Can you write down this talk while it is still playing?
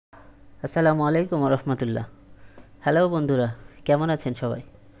আসসালামু আলাইকুম রহমতুল্লাহ। হ্যালো বন্ধুরা, কেমন আছেন সবাই?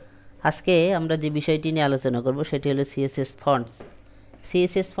 আজকে আমরা যে বিষয়টি নিয়ে আলোচনা করব সেটি হলো সিএসএস ফন্টস।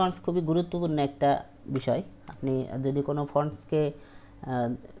 সিএসএস ফন্টস খুবই গুরুত্বপূর্ণ একটা বিষয়। আপনি যদি কোনো ফন্টসকে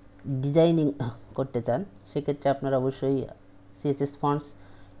ডিজাইনিং করতে চান, সেক্ষেত্রে আপনার অবশ্যই সিএসএস ফন্টস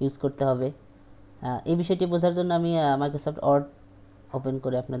ইউজ করতে হবে। এই বিষয়টি বোঝার জন্য আমি মাইক্রোসফট ওয়ার্ড ওপেন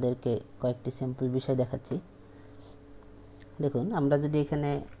করে আপনাদেরকে কয়েকটি সিম্পল বিষয় দেখাচ্ছি। দেখুন, আমরা যদি এখানে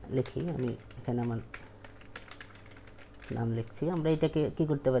লিখি, আমি এখানে আমার নাম লিখছি, আমরা এটাকে কি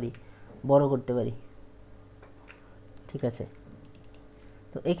করতে পারি, বড় করতে পারি। ঠিক আছে,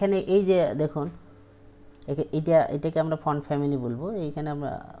 তো এখানে এই যে দেখুন, এটাকে আমরা ফন্ট ফ্যামিলি বলবো। এইখানে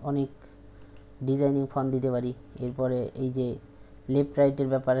আমরা অনেক ডিজাইনিং ফন্ট দিতে পারি। এরপরে এই যে লেফট রাইটের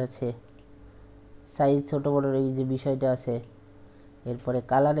ব্যাপার আছে, সাইজ ছোট বড়োর এই যে বিষয়টা আছে, এরপরে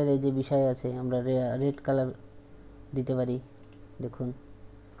কালারের এই যে বিষয় আছে, আমরা রেড কালার দিতে পারি। দেখুন,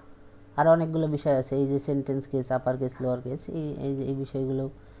 আর অনেকগুলো বিষয় আছে, এই যে sentence case, upper case, lower case, এই যে এই বিষয়গুলো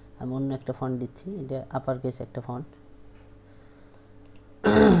আমি অন্য একটা ফন্ট দিচ্ছি। এটা আপার কেস একটা ফন্ট,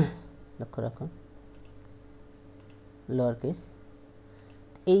 লক্ষ্য রাখুন, লোয়ার কেস।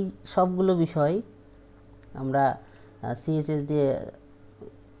 এই সবগুলো বিষয় আমরা সিএসএস দিয়ে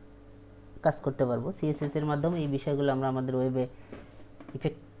কাজ করতে পারবো। সিএসএস এর মাধ্যমে এই বিষয়গুলো আমরা আমাদের ওয়েবে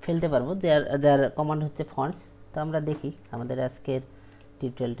ইফেক্ট ফেলতে পারবো, যার কমান্ড হচ্ছে ফন্টস। তো আমরা দেখি আমাদের আজকের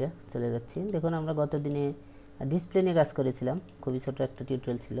টিউটোরিয়ালটা চলে যাচ্ছি। দেখুন, আমরা গত দিনে ডিসপ্লে নিয়ে কাজ করেছিলাম, খুবই ছোট একটা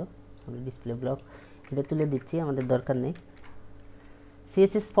টিউটোরিয়াল ছিল। আমরা ডিসপ্লে ব্লক এটা তুলে দিচ্ছি, আমাদের দরকার নেই।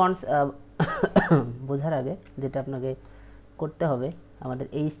 সিএসএস ফন্টস বোঝার আগে যেটা আপনাকে করতে হবে, আমাদের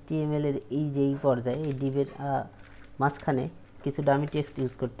এইচটিএমএল এর এই যে এই পর্যায়ে এই ডিভের মাঝখানে কিছু ডামি টেক্সট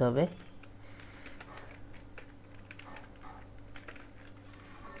ইউজ করতে হবে।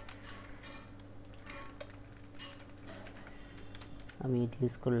 আমি এটি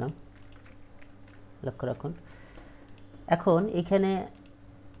ইউজ করলাম, লক্ষ্য রাখুন। এখন এখানে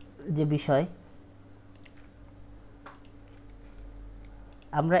যে বিষয়,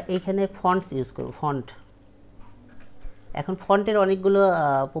 আমরা এখানে ফন্টস ইউজ করব, ফন্ট। এখন ফন্টের অনেকগুলো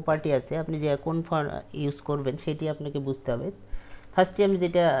প্রপার্টি আছে, আপনি যে কোন ফন্ট ইউজ করবেন সেটি আপনাকে বুঝতে হবে। ফার্স্টে আমি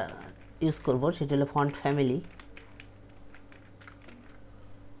যেটা ইউজ করব সেটা হলো ফন্ট ফ্যামিলি।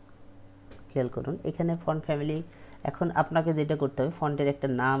 খেয়াল করুন, এখানে ফন্ট ফ্যামিলি। এখন আপনাকে যেটা করতে হবে, ফন্টের একটা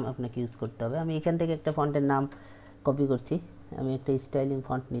নাম আপনাকে ইউজ করতে হবে। আমি এখান থেকে একটা ফন্টের নাম কপি করছি, আমি একটা স্টাইলিং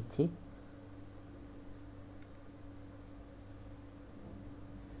ফন্ট নিচ্ছি।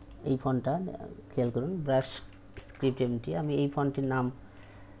 এই ফন্টটা খেয়াল করুন, ব্রাশ স্ক্রিপ্ট এমটি, আমি এই ফন্টের নাম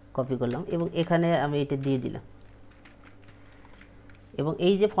কপি করলাম এবং এখানে আমি এটা দিয়ে দিলাম। এবং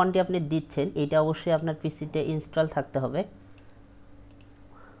এই যে ফন্টটি আপনি দিচ্ছেন, এটা অবশ্যই আপনার পিসিতে ইনস্টল থাকতে হবে,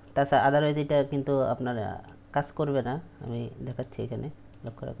 তাছাড়া আদারওয়াইজ এটা কিন্তু আপনার কাজ করবে না। আমি দেখাচ্ছি এখানে,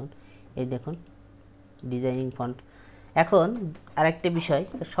 লক্ষ্য রাখুন, এই দেখুন ডিজাইনিং ফন্ট। এখন আরেকটা বিষয়,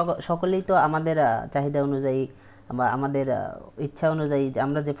 সকলেই তো আমাদের চাহিদা অনুযায়ী বা আমাদের ইচ্ছা অনুযায়ী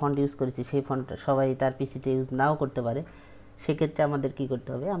আমরা যে ফন্ট ইউজ করেছি সেই ফন্ট সবাই তার পিসিতে ইউজ নাও করতে পারে। সেক্ষেত্রে আমাদের কি করতে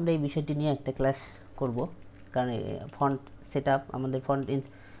হবে, আমরা এই বিষয়টি নিয়ে একটা ক্লাস করব। কারণ ফন্ট সেট আপ, আমাদের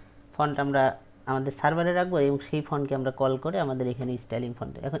ফন্ট আমরা আমাদের সার্ভারে রাখবো এবং সেই ফন্টকে আমরা কল করে আমাদের এখানে স্টাইলিং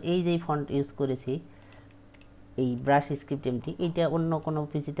ফন্ট। এখন এই যে ফন্ট ইউজ করেছি, এই ব্রাশ স্ক্রিপ্ট এমটি, এইটা অন্য কোনো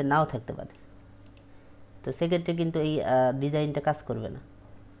পিসিতে নাও থাকতে পারে। তো সেক্ষেত্রে কিন্তু এই ডিজাইনটা কাজ করবে না।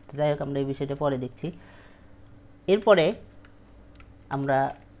 তো যাই হোক, আমরা এই বিষয়টা পরে দেখছি। এরপরে আমরা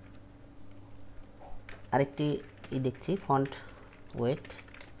আরেকটি দেখছি, ফন্ট ওয়েট।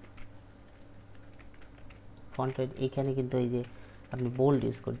 এইখানে কিন্তু এই যে আপনি বোল্ড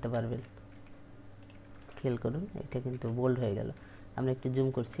ইউজ করতে পারবেন। খেয়াল করুন, এটা কিন্তু বোল্ড হয়ে গেল। আমরা একটু জুম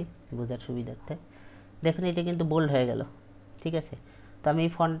করছি বোঝার সুবিধার্থে। দেখুন, এটা কিন্তু বোল্ড হয়ে গেল। ঠিক আছে, তো আমি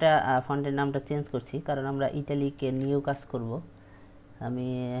এই ফন্টের নামটা চেঞ্জ করছি, কারণ আমরা ইটালিকে নিয়েও কাজ করব। আমি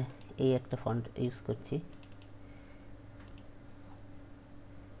এই একটা ফন্ট ইউজ করছি,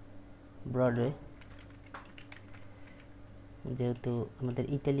 ব্রডওয়ে, যেহেতু আমাদের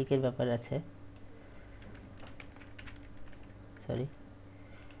ইটালিকের ব্যাপার আছে। সরি,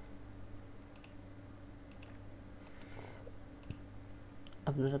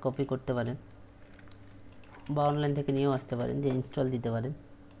 আপনারা কপি করতে পারেন বা অনলাইন থেকে নিয়েও আসতে পারেন, যে ইনস্টল দিতে পারেন।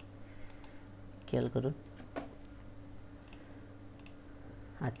 খেয়াল করুন।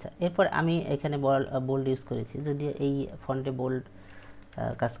 আচ্ছা, এরপর আমি এখানে বোল্ড ইউজ করেছি, যদি এই ফন্টে বোল্ড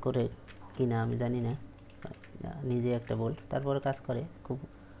কাজ করে কি না আমি জানি না, নিজে একটা বোল্ড, তারপরে কাজ করে, খুব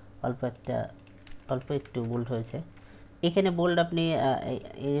অল্প একটু বোল্ড হয়েছে। এখানে বোল্ড আপনি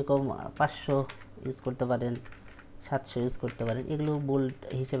এরকম 500 ইউজ করতে পারেন, 700 ইউজ করতে পারেন, এগুলো বোল্ড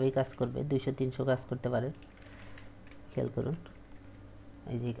হিসেবেই কাজ করবে। 200 300 কাজ করতে পারেন। খেয়াল করুন,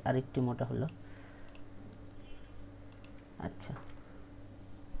 এই যে আরেকটু মোটা হলো। আচ্ছা,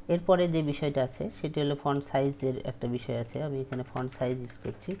 এরপরে যে বিষয়টা আছে সেটি হলো ফন্ট সাইজের একটা বিষয় আছে। আমি এখানে ফন্ট সাইজ ইউজ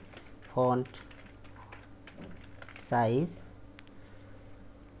করছি। ফন্ট সাইজ,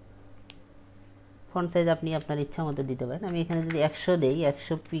 ফন্ট সাইজ আপনি আপনার ইচ্ছা মতো দিতে পারেন। আমি এখানে যদি 100 দেই,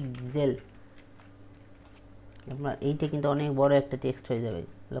 100 পিক্সেল, আপনার এইটা কিন্তু অনেক বড় একটা টেক্সট হয়ে যাবে,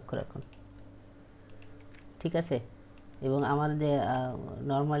 লক্ষ্য রাখুন। ঠিক আছে, এবং আমার যে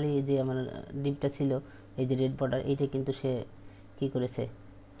নর্মালি যে আমার ডিপটা ছিল, এই যে রেড বর্ডার, এইটা কিন্তু সে কি করেছে,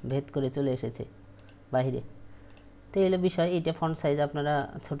 ভেদ করে চলে এসেছে বাইরে। তো এই হলো বিষয়। এইটা ফন্ট সাইজ আপনারা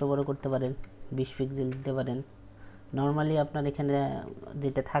ছোট বড় করতে পারেন, 20 পিক্সেল দিতে পারেন। নর্মালি আপনার এখানে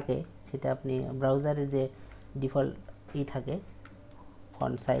যেটা থাকে সেটা আপনি ব্রাউজারে যে ডিফল্ট থাকে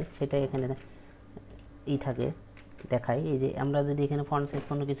ফন্ট সাইজ, সেটা এখানে থাকে, দেখায়। এই যে আমরা যদি এখানে ফন্ট সাইজ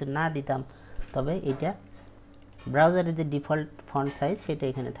কোনো কিছু না দিতাম, তবে এটা ব্রাউজারের যে ডিফল্ট ফন্ট সাইজ সেটা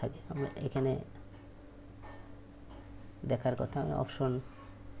এখানে থাকে। আমরা এখানে দেখার কথা, অপশন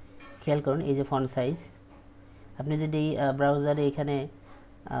খেয়াল করুন, এই যে ফন্ট সাইজ, আপনি যদি ব্রাউজারে এখানে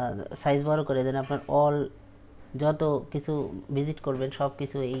সাইজ বড় করে দেন, আপনার অল যত কিছু ভিজিট করবেন সব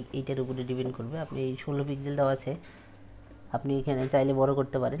কিছু এইটার উপরে ডিপেন্ড করবে। আপনি এই 16 পিক্সেল দেওয়া আছে, আপনি এখানে চাইলে বড়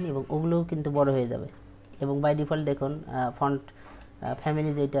করতে পারেন এবং ওগুলোও কিন্তু বড় হয়ে যাবে। এবং বাই ডিফল্ট দেখুন ফন্ট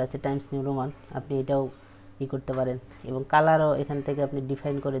ফ্যামিলি যেটা আছে টাইমস নিউ রোমান, আপনি এটাও করতে পারেন। এবং কালারও এখান থেকে আপনি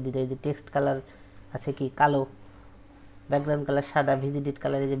ডিফাইন করে দিতে, এই যে টেক্সট কালার আছে কি কালো, ব্যাকগ্রাউন্ড কালার সাদা, ভিজিটেড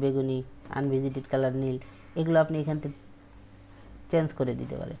কালার এই যে বেগুনি, আনভিজিটেড কালার নীল, এগুলো আপনি এখান থেকে চেঞ্জ করে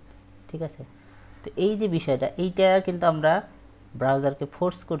দিতে পারেন। ঠিক আছে, তো এই যে বিষয়টা, এইটা কিন্তু আমরা ব্রাউজারকে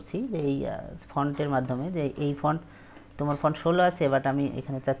ফোর্স করছি যে এই ফন্টের মাধ্যমে, যে এই ফন্ট তোমার ফন্ট 16 আছে, বাট আমি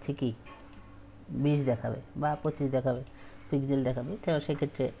এখানে চাচ্ছি কি 20 দেখাবে বা 25 দেখাবে, পিক্সেল দেখাবে। তো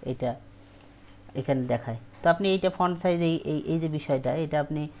সেক্ষেত্রে এটা এখানে দেখায়। তো আপনি এইটা ফন্ট সাইজ এই যে বিষয়টা, এটা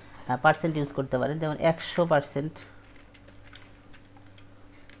আপনি পার্সেন্ট ইউজ করতে পারেন। যেমন 100%,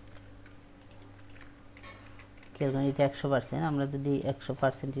 খেয়াল করেন এটা 100%। আমরা যদি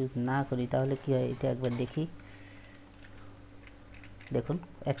 100% ইউজ না করি তাহলে কি হয়, এটা একবার দেখি। দেখুন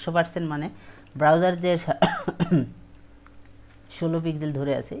 100% মানে ব্রাউজার যে 16 পিক্সেল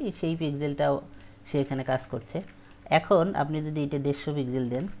ধরে আছে, সেই পিক্সেলটাও সে এখানে কাজ করছে। এখন আপনি যদি এটা 150 পিক্সেল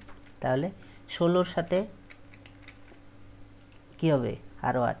দেন, তাহলে 16-র সাথে কি হবে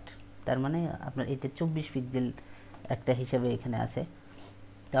আরও 8, তার মানে আপনার এটা 24 পিক্সেল একটা হিসাবে এখানে আছে।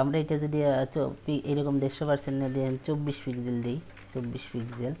 তো আমরা এটা যদি এরকম 150% দিয়ে 24 পিক্সেল দিই, 24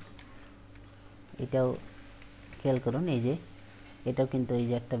 পিক্সেল, এটাও খেয়াল করুন, এই যে এটাও কিন্তু এই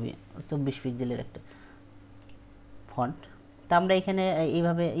যে একটা 24 পিক্সেলের একটা ফন্ট। তো আমরা এখানে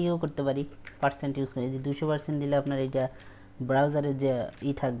এইভাবে করতে পারি, পার্সেন্ট ইউজ করি। যে 200% দিলে আপনার এটা ব্রাউজারের যে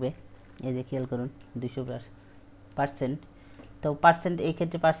থাকবে, এই যে খেয়াল করুন 200%। তো পার্সেন্ট, এই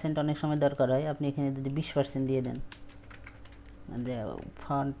ক্ষেত্রে পার্সেন্ট অনেক সময় দরকার হয়। আপনি এখানে যদি 20% দিয়ে দেন, যে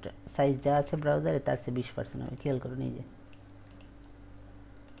ফন্ট সাইজ যা আছে ব্রাউজারে তার চেয়ে 20% হবে, খেয়াল করুন এই যে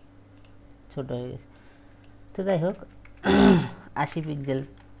ছোট হয়ে গেছে। তো যাই হোক 80 পিক্সেল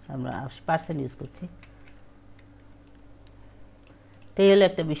আমরা পার্সেন্ট ইউজ করছি। তো এই হলো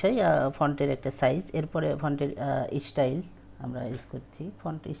একটা বিষয়, ফন্টের একটা সাইজ। এরপরে ফন্টের স্টাইল আমরা ইউজ করছি।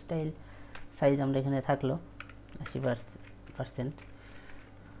 ফন্ট স্টাইল সাইজ আমরা এখানে থাকলো 80%।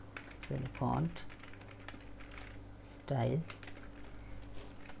 ফন্ট স্টাইল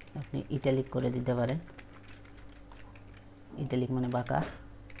আপনি ইটালিক করে দিতে পারেন। ইটালিক মানে বাঁকা,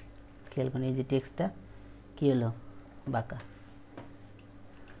 খেয়াল করুন এই যে টেক্সটটা কী হলো, বাঁকা।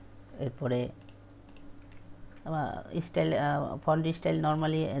 এরপরে স্টাইল, ফন্ট স্টাইল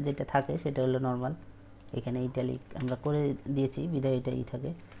নর্মালি যেটা থাকে সেটা হলো নর্মাল। এখানে ইটালিক আমরা করে দিয়েছি বিধায় এটাই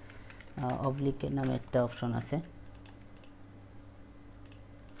থাকে। অবলিকের নামে একটা অপশন আছে,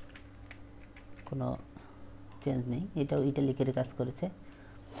 কোনো চেঞ্জ নেই, এটাও ইটালিকের কাজ করেছে।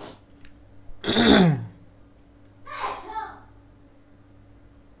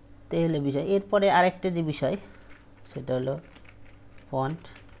 তো এই হলো বিষয়। এরপরে আরেকটা যে বিষয় সেটা হলো ফন্ট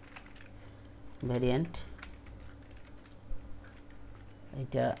ভ্যারিয়েন্ট।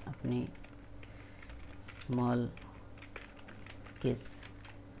 এটা আপনি স্মল কেস,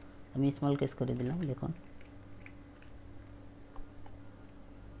 আমি স্মল কেস করে দিলাম, দেখুন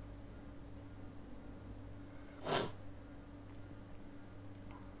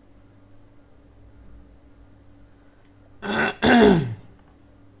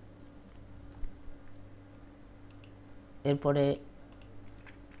এরপরে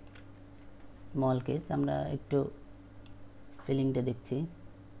স্মল কেস, আমরা একটু স্পেলিংটা দেখছি।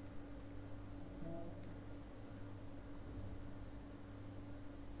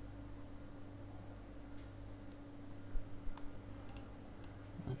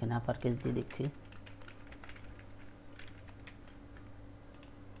 এখানে আপার কেস দিয়ে দেখছি।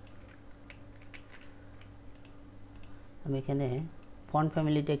 আমি এখানে ফন্ট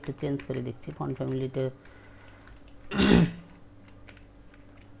ফ্যামিলিটা একটু চেঞ্জ করে দেখছি। ফন্ট ফ্যামিলিতে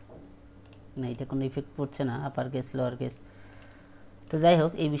না, এটা কোনো ইফেক্ট পড়ছে না, আপার কেস লোয়ার কেস। তো যাই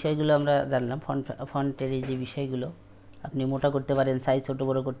হোক, এই বিষয়গুলো আমরা জানলাম। ফন্টের এই যে বিষয়গুলো, আপনি মোটা করতে পারেন, সাইজ ছোটো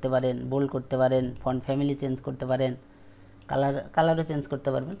বড়ো করতে পারেন, বোল্ড করতে পারেন, ফন্ট ফ্যামিলি চেঞ্জ করতে পারেন, কালারও চেঞ্জ করতে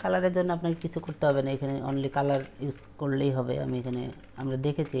পারবেন। কালারের জন্য আপনাকে কিছু করতে হবে না, এখানে অনলি কালার ইউজ করলেই হবে। আমরা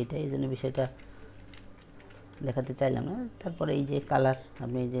দেখেছি এটা, এই জন্য বিষয়টা দেখাতে চাইলাম না। তারপরে এই যে কালার,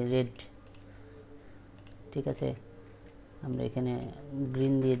 আপনি এই যে রেড, ঠিক আছে, আমরা এখানে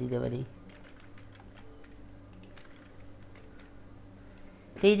গ্রিন দিয়ে দিতে পারি।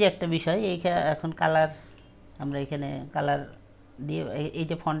 এই যে একটা বিষয়, এখন কালার, আমরা এখানে কালার দিয়ে,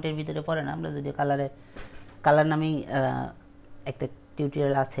 এইটা ফন্টের ভিতরে পড়ে না। আমরা যদি কালার নামেই একটা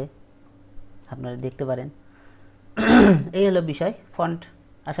টিউটোরিয়াল আছে, আপনারা দেখতে পারেন। এই হলো বিষয় ফন্ট।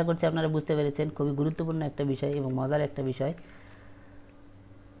 আশা করছি আপনারা বুঝতে পেরেছেন, খুবই গুরুত্বপূর্ণ একটা বিষয় এবং মজার একটা বিষয়।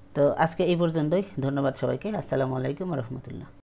 তো আজকে এই পর্যন্তই। ধন্যবাদ সবাইকে। আসসালামু আলাইকুম রহমতুল্লাহ।